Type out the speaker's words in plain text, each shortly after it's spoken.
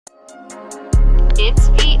It's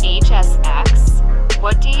v.h.s.x.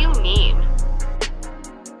 What do you mean?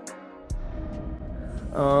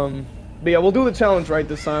 But yeah, we'll do the challenge right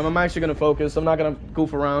this time. I'm actually gonna focus. I'm not gonna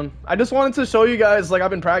goof around. I just wanted to show you guys, like,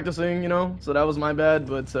 I've been practicing, you know, so that was my bad,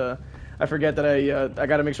 but I forget that I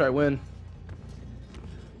gotta make sure I win.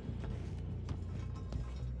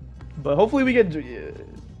 But hopefully we get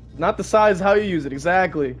not the size, how you use it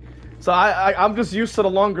exactly. So I'm just used to the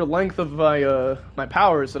longer length of my my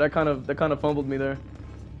power, so that kind of fumbled me there.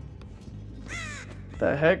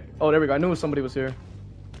 The heck? Oh, there we go. I knew somebody was here.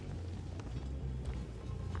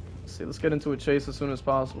 Let's get into a chase as soon as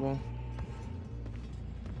possible.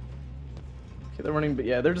 Okay, they're running, but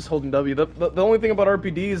yeah, they're just holding W. The only thing about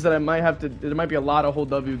RPD is that I might have to, there might be a lot of hold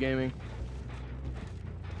W gaming.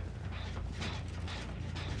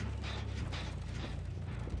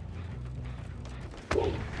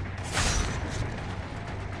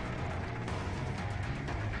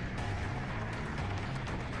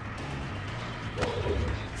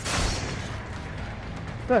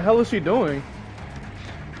 What the hell is she doing?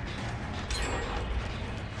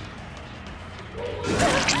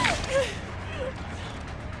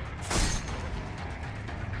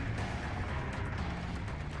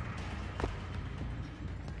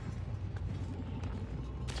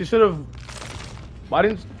 She should have. Why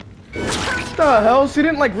didn't? What the hell? She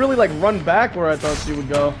didn't like really like run back where I thought she would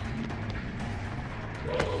go.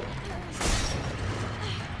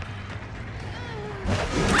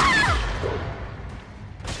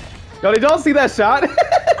 Yo, did y'all see that shot?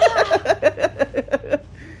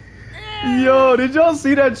 Yo, did y'all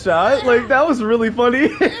see that shot? Like, that was really funny.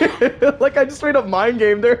 Like, I just straight up mind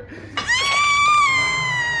gamed her.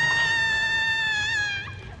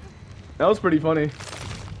 That was pretty funny.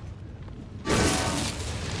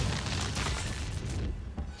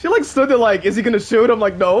 She like stood there like, is he gonna shoot? I'm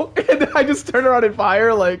like, no. And then I just turned around and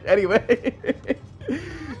fire, like, anyway.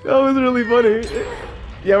 That was really funny.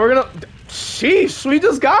 Yeah, we're gonna... Sheesh, we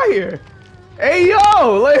just got here. Hey,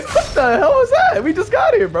 yo, like, what the hell was that? We just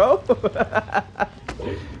got here, bro.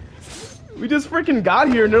 We just freaking got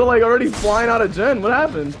here and they're like already flying out of gen. What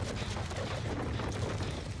happened?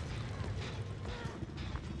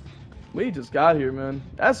 We just got here, man.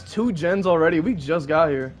 That's 2 gens already. We just got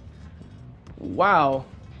here. Wow.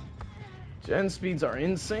 Gen speeds are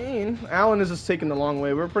insane. Alan is just taking the long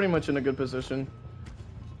way. We're pretty much in a good position.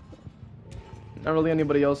 Not really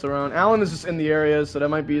anybody else around. Alan is just in the area, so that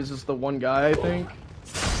might be just the one guy, I think.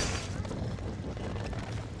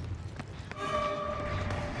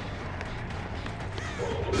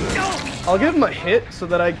 I'll give him a hit so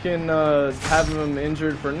that I can have him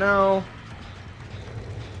injured for now.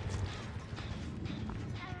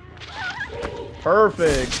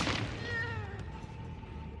 Perfect.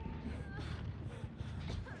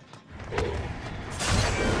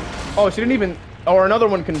 Oh, she didn't even... Or another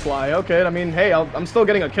one can fly. Okay, I mean, hey, I'm still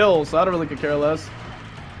getting a kill, so I don't really could care less.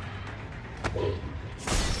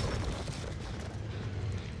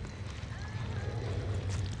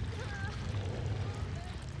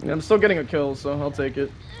 Yeah, I'm still getting a kill, so I'll take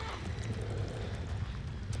it.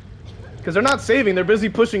 Because they're not saving, they're busy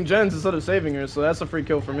pushing gens instead of saving her, so that's a free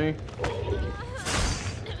kill for me.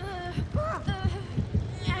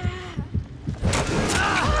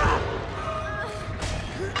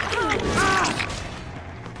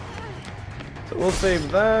 So we'll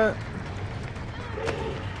save that.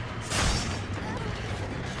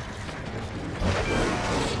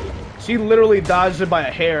 She literally dodged it by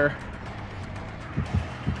a hair.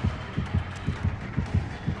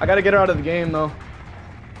 I gotta get her out of the game, though.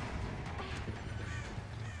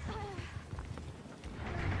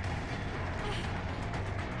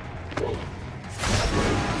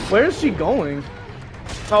 Where is she going?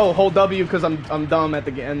 Oh, hold W because I'm dumb at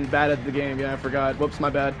the game and bad at the game. Yeah, I forgot. Whoops, my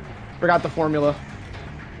bad. Forgot the formula.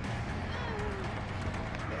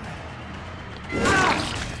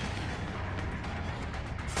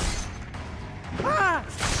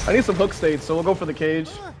 I need some hook states, so we'll go for the cage.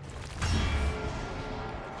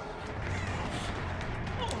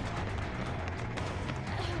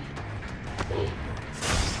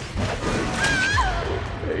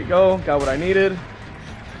 There you go. Got what I needed.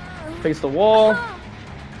 Face the wall.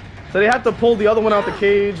 So they have to pull the other one out the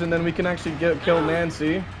cage, and then we can actually kill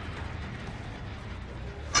Nancy.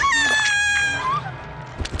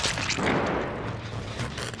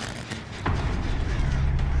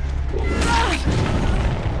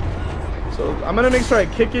 So I'm gonna make sure I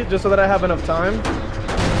kick it just so that I have enough time.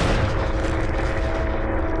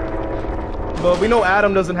 But we know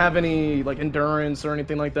Adam doesn't have any like endurance or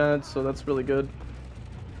anything like that, so that's really good.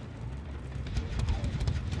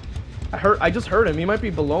 I just heard him. He might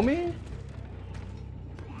be below me.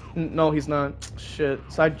 No, he's not. Shit.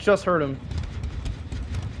 So I just heard him.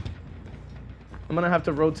 I'm gonna have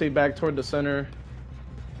to rotate back toward the center.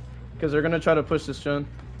 Because they're gonna try to push this gen.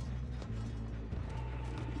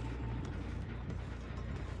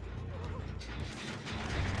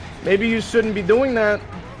 Maybe you shouldn't be doing that.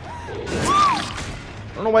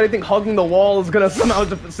 I don't know why they think hugging the wall is gonna somehow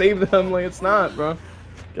save them. Like, it's not, bro.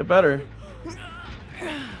 Get better.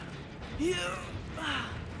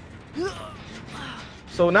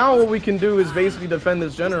 So now what we can do is basically defend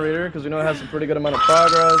this generator, because we know it has a pretty good amount of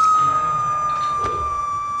progress.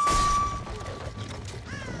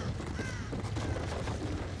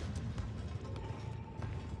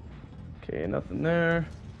 Okay, nothing there.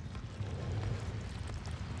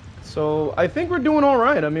 So I think we're doing all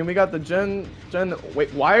right. I mean, we got the gen.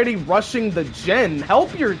 Wait, why are they rushing the gen?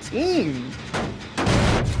 Help your team.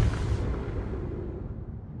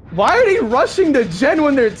 Why are they rushing the gen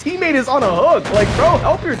when their teammate is on a hook? Like, bro,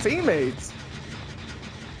 help your teammates.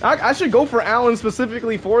 I should go for Alan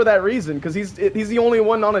specifically for that reason, because he's the only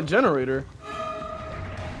one on a generator.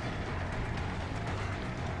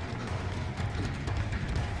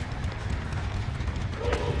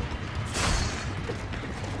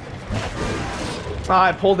 Ah,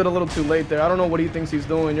 I pulled it a little too late there. I don't know what he thinks he's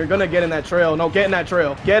doing. You're gonna get in that trail. No, get in that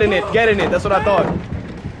trail. Get in it. Get in it. That's what I thought.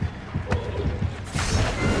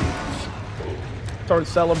 Started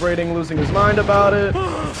celebrating, losing his mind about it.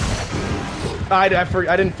 I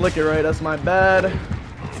didn't flick it right. That's my bad.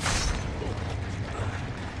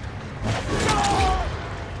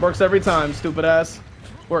 Works every time, stupid ass.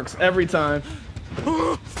 Works every time.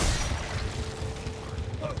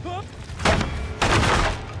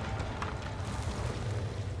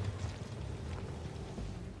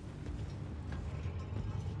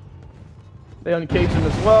 They uncaged him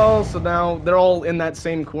as well, so now they're all in that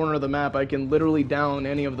same corner of the map. I can literally down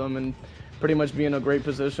any of them and pretty much be in a great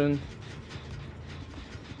position.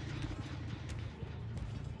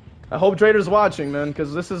 I hope Trader's watching, man,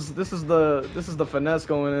 because this is the finesse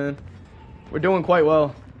going in. We're doing quite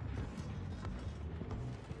well.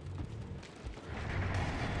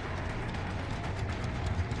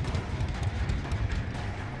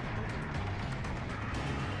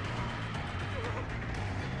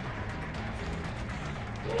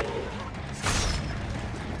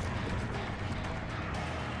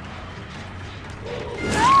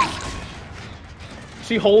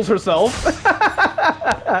 She holds herself.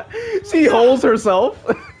 She holds herself.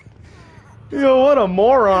 Yo, what a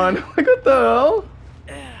moron. Like, what the hell?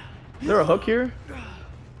 Is there a hook here?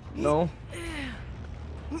 No.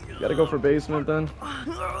 Gotta go for basement then.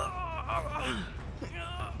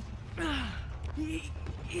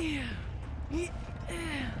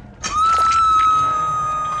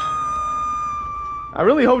 I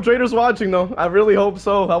really hope Trader's watching though. I really hope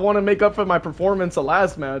so. I want to make up for my performance the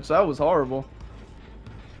last match. That was horrible.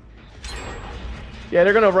 Yeah,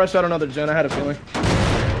 they're gonna rush out another gen. I had a feeling.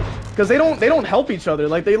 Because they don't help each other.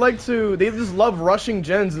 Like, they just love rushing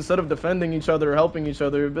gens instead of defending each other or helping each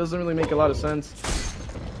other. It doesn't really make a lot of sense.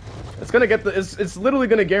 It's gonna get it's literally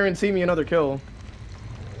gonna guarantee me another kill.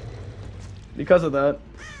 Because of that.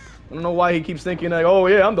 I don't know why he keeps thinking like, oh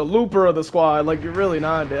yeah, I'm the looper of the squad. Like, you're really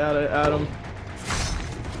not, Adam.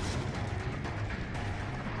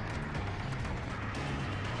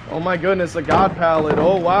 Oh my goodness, a god pallet.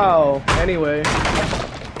 Oh wow. Anyway,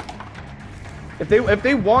 if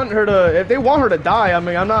they want her to die, I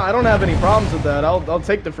mean, I don't have any problems with that. I'll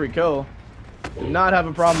take the free kill. Do not have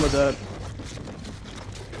a problem with that.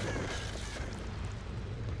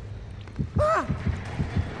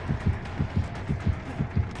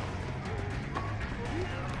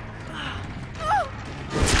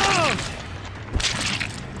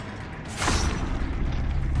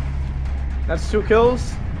 That's 2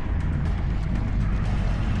 kills.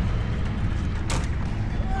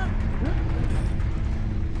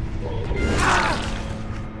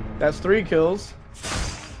 That's 3 kills.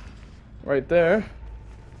 Right there.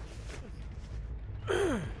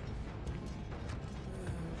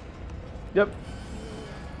 Yep.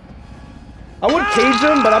 I would cage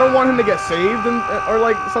him, but I don't want him to get saved or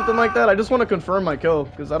like something like that. I just want to confirm my kill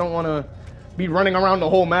because I don't want to be running around the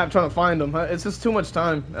whole map trying to find him. It's just too much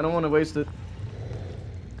time. I don't want to waste it.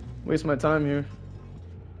 Waste my time here.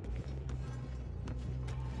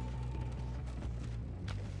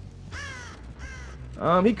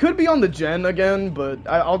 He could be on the gen again, but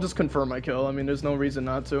I'll just confirm my kill. I mean, there's no reason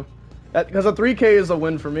not to. Because a 3K is a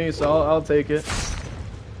win for me, so I'll take it.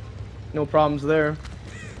 No problems there.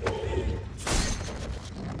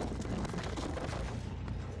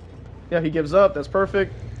 Yeah, he gives up. That's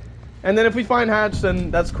perfect. And then if we find Hatch,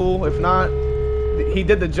 then that's cool. If not, he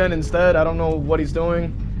did the gen instead. I don't know what he's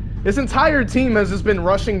doing. This entire team has just been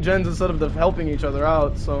rushing gens instead of helping each other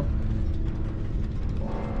out, so.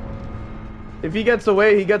 If he gets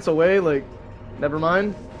away, he gets away, like, never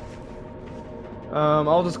mind.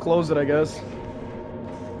 I'll just close it, I guess.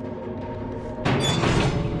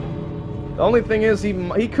 The only thing is,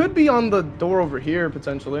 he could be on the door over here,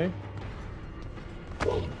 potentially.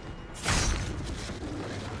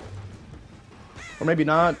 Or maybe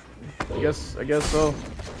not. I guess so.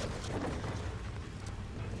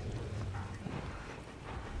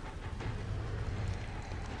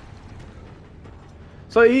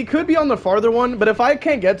 So he could be on the farther one, but if I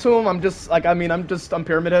can't get to him, I'm just like, I mean, I'm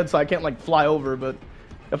Pyramid Head, so I can't like fly over, but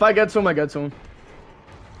if I get to him, I get to him.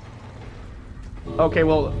 Okay,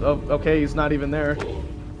 well, okay, he's not even there.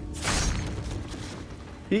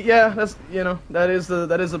 Yeah, that's, you know, that is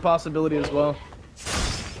a possibility as well.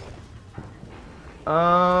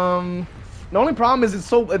 The only problem is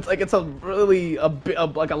it's a really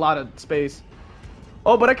like a lot of space.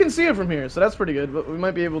 Oh, but I can see it from here, so that's pretty good. But we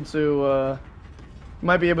might be able to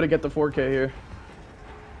get the 4K here.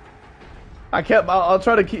 I'll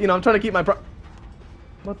try to keep, you know, I'm trying to keep my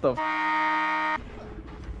what the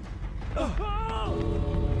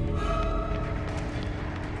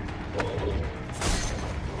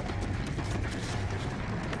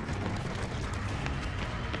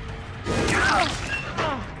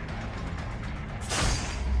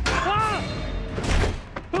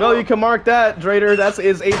No, you can mark that, Drader. That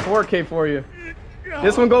is 4K for you.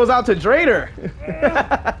 This one goes out to Drader.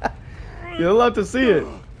 You'll love to see it.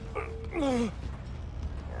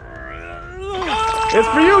 It's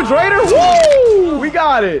for you, Drader. Woo! We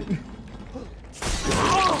got it.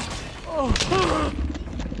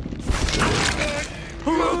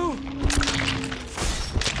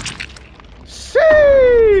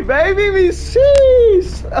 Sheesh, baby, me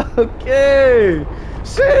sheesh. Okay.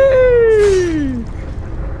 Sheesh.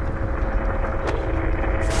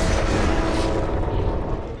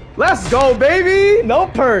 Let's go, baby! No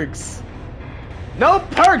perks. No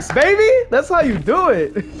perks, baby! That's how you do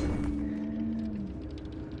it.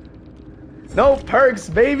 No perks,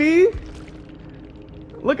 baby!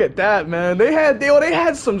 Look at that, man. They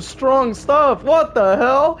had some strong stuff. What the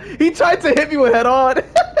hell? He tried to hit me with head on.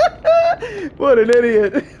 What an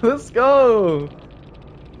idiot. Let's go.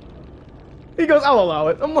 He goes, I'll allow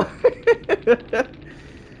it. I'm like,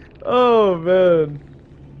 oh, man.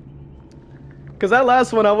 Because that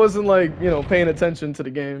last one, I wasn't, like, you know, paying attention to the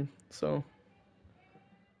game, so.